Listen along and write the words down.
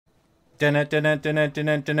This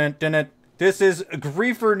is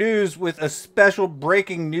Griefer News with a special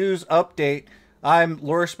breaking news update. I'm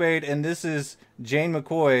Lorespade, and this is Jane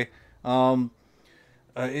McCoy.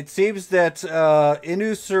 It seems that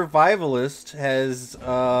InnovSurvivalist has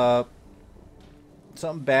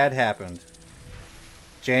something bad happened.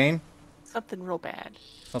 Jane? Something real bad.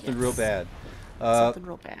 Something real bad. Something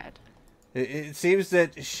real bad. It seems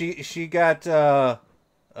that she got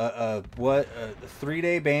what, a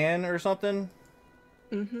 3-day ban or something?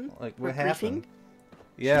 Mm-hmm. Like, what For happened? griefing?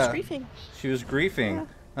 Yeah, She was griefing. she was griefing.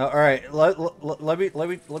 Yeah. All right, let me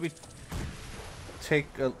take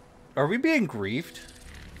a. Are we being griefed?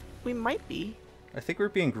 We might be. I think we're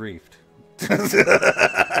being griefed.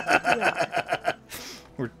 Yeah.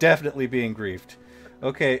 We're definitely being griefed.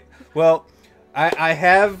 Okay, well, I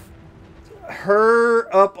have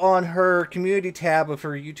her up on her community tab of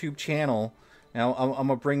her YouTube channel. Now, I'm going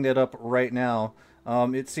to bring that up right now.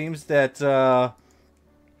 It seems that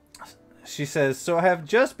she says, so I have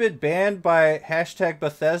just been banned by hashtag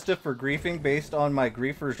Bethesda for griefing based on my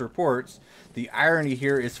griefers reports. The irony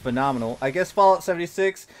here is phenomenal. I guess Fallout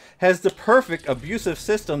 76 has the perfect abusive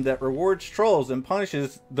system that rewards trolls and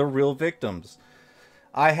punishes the real victims.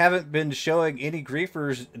 I haven't been showing any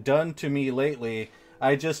griefers done to me lately.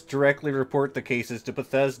 I just directly report the cases to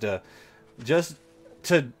Bethesda. Just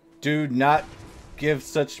to do not give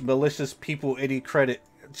such malicious people any credit.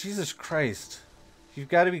 Jesus Christ. You've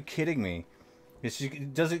got to be kidding me.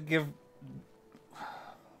 It doesn't give...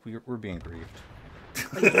 We're being grieved.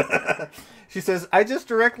 She says, I just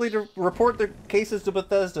directly report the cases to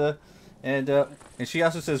Bethesda. And she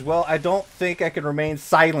also says, well, I don't think I can remain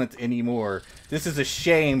silent anymore. This is a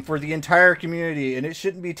shame for the entire community, and it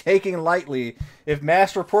shouldn't be taken lightly. If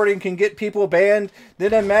mass reporting can get people banned,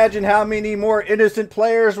 then imagine how many more innocent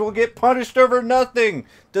players will get punished over nothing.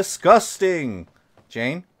 Disgusting.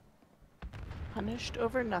 Jane? Punished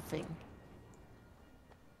over nothing.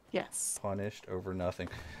 Yes. Punished over nothing.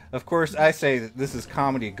 Of course, I say that this is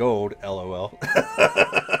comedy gold, LOL.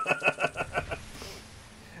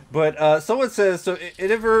 But someone says, so it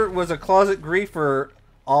never was a closet griefer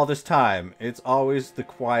all this time. It's always the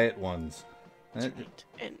quiet ones. That's right.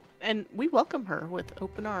 And we welcome her with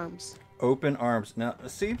open arms. Open arms. Now,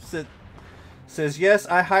 it seems that says, yes,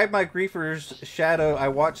 I hide my griefers' shadow. I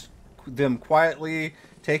watch them quietly,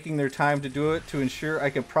 taking their time to do it to ensure I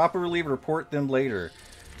can properly report them later.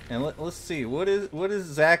 And let's see, what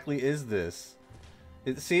exactly is this?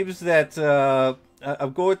 It seems that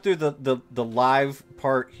I'm going through the live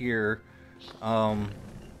part here.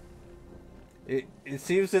 It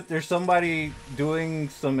seems that there's somebody doing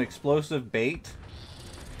some explosive bait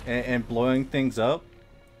and blowing things up.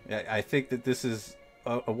 I think that this is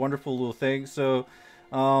a wonderful little thing. So,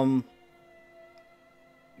 to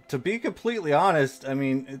be completely honest, I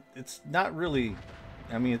mean, it's not really.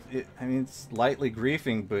 I mean, it's lightly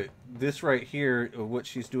griefing, but this right here, what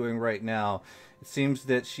she's doing right now, it seems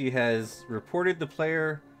that she has reported the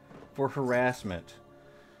player for harassment.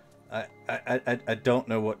 I don't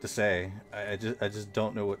know what to say. I just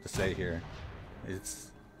don't know what to say here.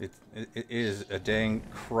 It is a dang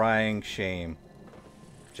crying shame.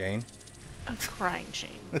 Jane? A crying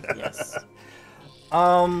shame. Yes.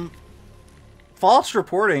 False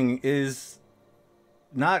reporting is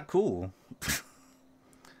not cool.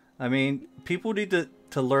 I mean, people need to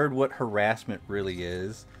learn what harassment really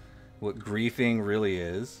is, what griefing really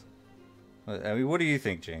is. I mean, what do you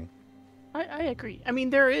think, Jane? I agree. I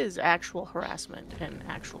mean, there is actual harassment and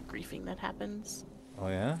actual griefing that happens. Oh,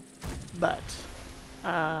 yeah? But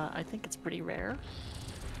I think it's pretty rare.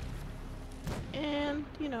 And,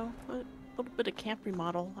 you know, a little bit of camp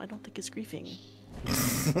remodel, I don't think is griefing.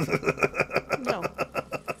 No.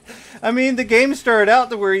 I mean, the game started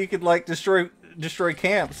out to where you could, like, destroy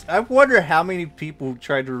camps. I wonder how many people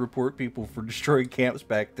tried to report people for destroying camps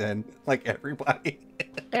back then. Like, everybody.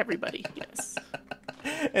 Everybody, yes.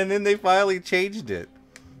 And then they finally changed it.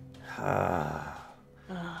 I'm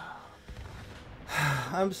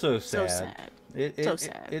so sad. So sad. So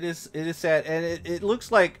sad. It is sad, and it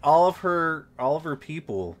looks like all of her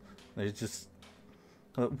people. It's just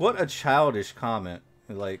what a childish comment.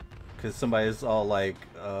 Like, because somebody's all like,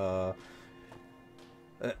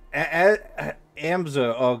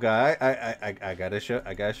 Amzo. Oh god, I gotta show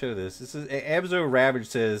this. This is Amzo Ravage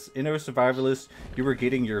says, InnovSurvivalist, you were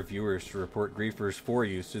getting your viewers to report griefers for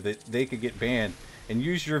you so that they could get banned and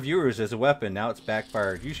use your viewers as a weapon. Now it's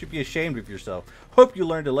backfired. You should be ashamed of yourself. Hope you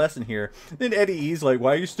learned a lesson here. Then Eddie E's like,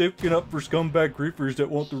 why are you sticking up for scumbag griefers that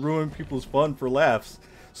want to ruin people's fun for laughs?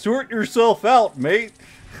 Sort yourself out, mate.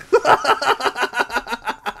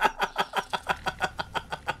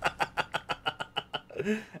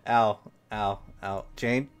 Ow. Ow, ow.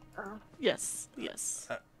 Jane? Yes, yes.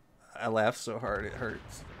 I laughed so hard it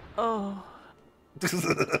hurts. Oh.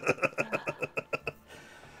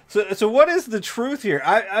 So what is the truth here?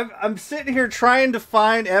 I'm sitting here trying to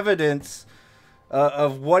find evidence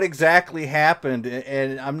of what exactly happened,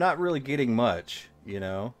 and I'm not really getting much, you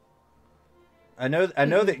know? I know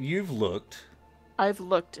that you've looked. I've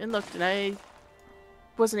looked and looked, and I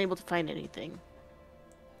wasn't able to find anything.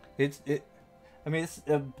 I mean, it's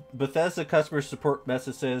a Bethesda customer support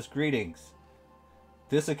message says, "Greetings.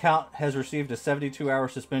 This account has received a 72-hour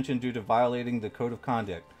suspension due to violating the code of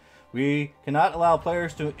conduct. We cannot allow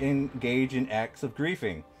players to engage in acts of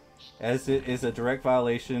griefing, as it is a direct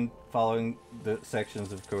violation following the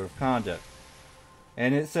sections of code of conduct."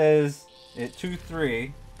 And it says at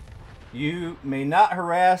 2.3, "You may not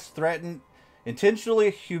harass, threaten,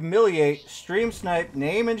 intentionally humiliate, stream snipe,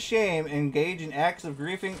 name and shame, engage in acts of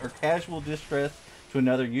griefing or casual distress to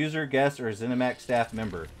another user, guest, or ZeniMax staff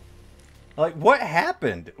member." Like, what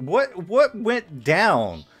happened? What went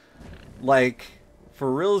down? Like, for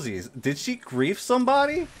realsies, did she grief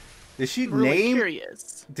somebody? Did she Really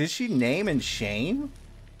curious. Did she name and shame?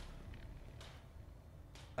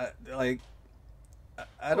 I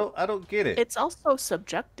don't get it. It's also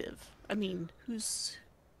subjective. I mean,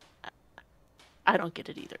 I don't get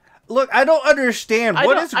it either. Look, I don't understand.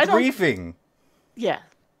 What is griefing? Yeah.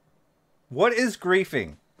 What is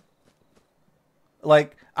griefing?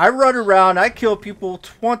 Like, I run around, I kill people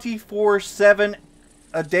 24/7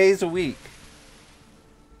 days a week.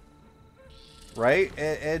 Right?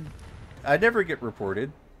 And I never get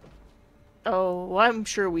reported. Oh, I'm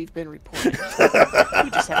sure we've been reported. We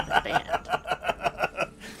just haven't been banned.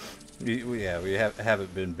 We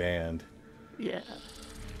haven't been banned. Yeah.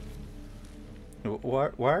 Why?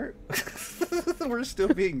 We're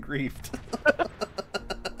still being griefed.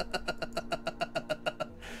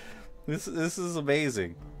 This is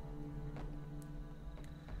amazing.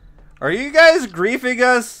 Are you guys griefing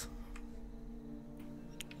us?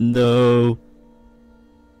 No.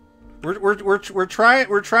 We're trying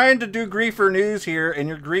to do griefer news here, and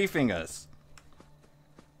you're griefing us.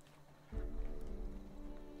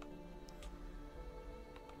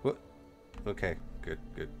 What? Okay, good.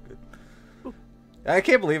 I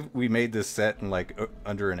can't believe we made this set in like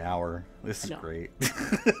under an hour. This is great.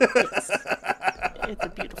 Yes. It's a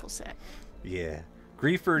beautiful set. Yeah,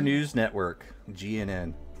 Griefer News Network,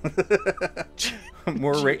 GNN.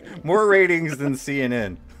 More ratings than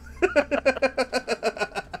CNN.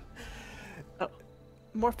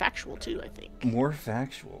 More factual too, I think. More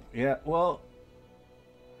factual. Yeah. Well.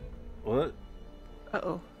 What?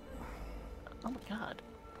 Uh-oh. Oh my god.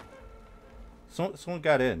 Someone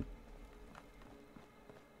got in.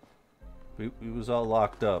 We was all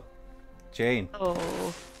locked up. Jane.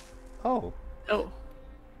 Oh. Oh. Oh.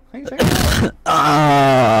 Hey,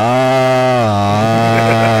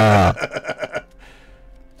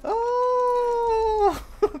 oh.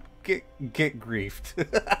 Get griefed.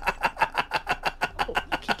 Oh,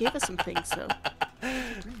 he gave us some things though.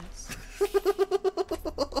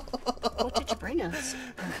 What did you bring us?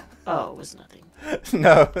 Oh, it was nothing.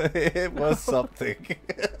 No, it was something.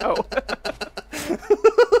 Oh.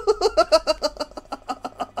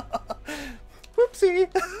 Whoopsie.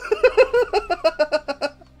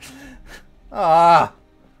 Ah.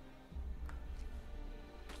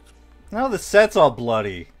 Now the set's all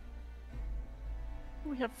bloody.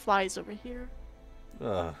 We have flies over here.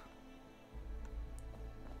 Ugh.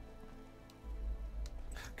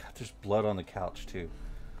 God, there's blood on the couch too.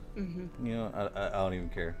 Mm-hmm. You know, I don't even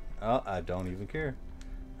care. Oh, I don't even care.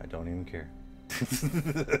 I don't even care.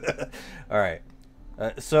 All right.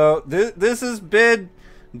 So this has been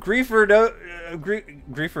Griefer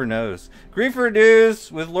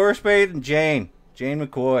News with Lorespade and Jane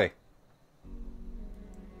McCoy.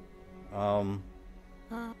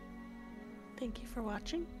 Thank you for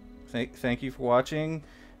watching. Thank you for watching.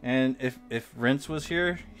 And if Rince was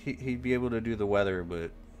here, he'd be able to do the weather,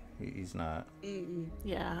 but he's not.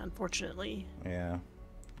 Yeah, unfortunately. Yeah,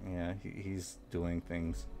 he's doing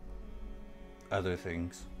things, other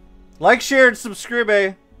things. Like, share, and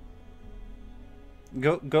subscribe.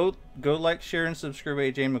 Go like, share, and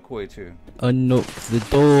subscribe Jane McCoy too. Unlock the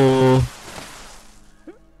door.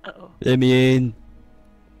 Uh-oh. Let me in.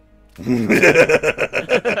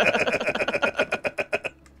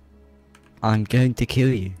 I'm going to kill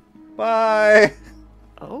you. Bye.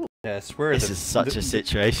 Oh. Yeah, I swear This is such a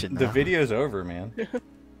situation. The video's over, man.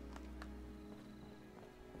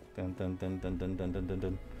 Dun dun dun dun dun dun dun dun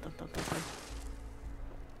dun. Dun, dun, dun, dun.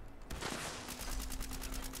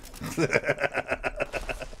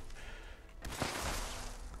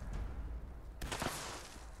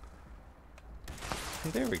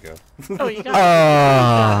 There we go. Oh, you got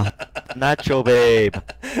Ah, Natural babe.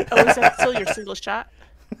 Oh, is that still your single shot?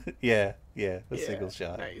 Yeah, a single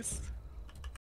shot. Nice.